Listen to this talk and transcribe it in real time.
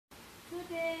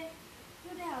Okay,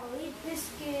 today I will eat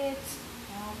biscuits.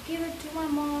 I'll give it to my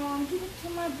mom, give it to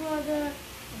my brother,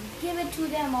 and give it to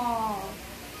them all.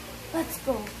 Let's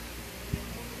go.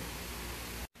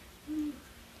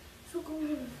 So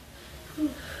cold.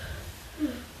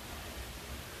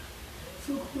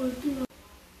 So cold.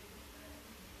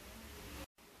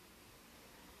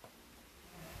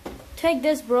 Take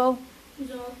this, bro.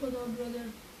 Brother.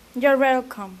 You're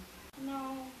welcome.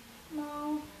 No.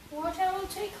 What I will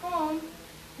take home?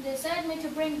 They said me to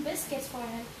bring biscuits for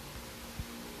him.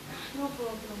 No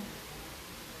problem.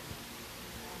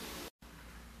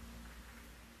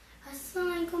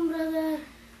 Assalamualaikum, brother.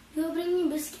 You bring me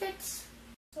biscuits?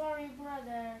 Sorry,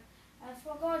 brother. I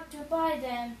forgot to buy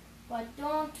them. But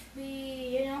don't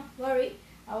be, worried.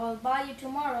 I will buy you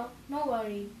tomorrow. No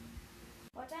worry.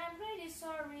 But I'm really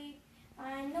sorry.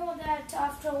 I know that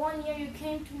after 1 year you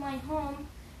came to my home.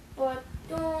 But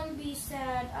don't be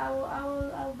sad.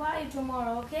 I'll buy you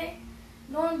tomorrow, okay?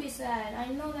 Don't be sad.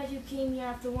 I know that you came here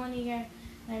after 1 year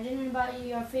and I didn't buy you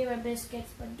your favorite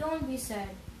biscuits, but don't be sad.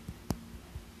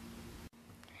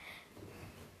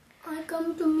 I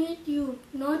come to meet you,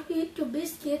 not eat your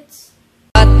biscuits.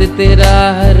 बात तेरा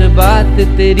हर बात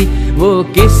तेरी वो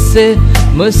किस्से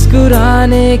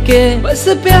मुस्कुराने के बस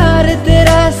प्यार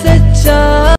तेरा सच्चा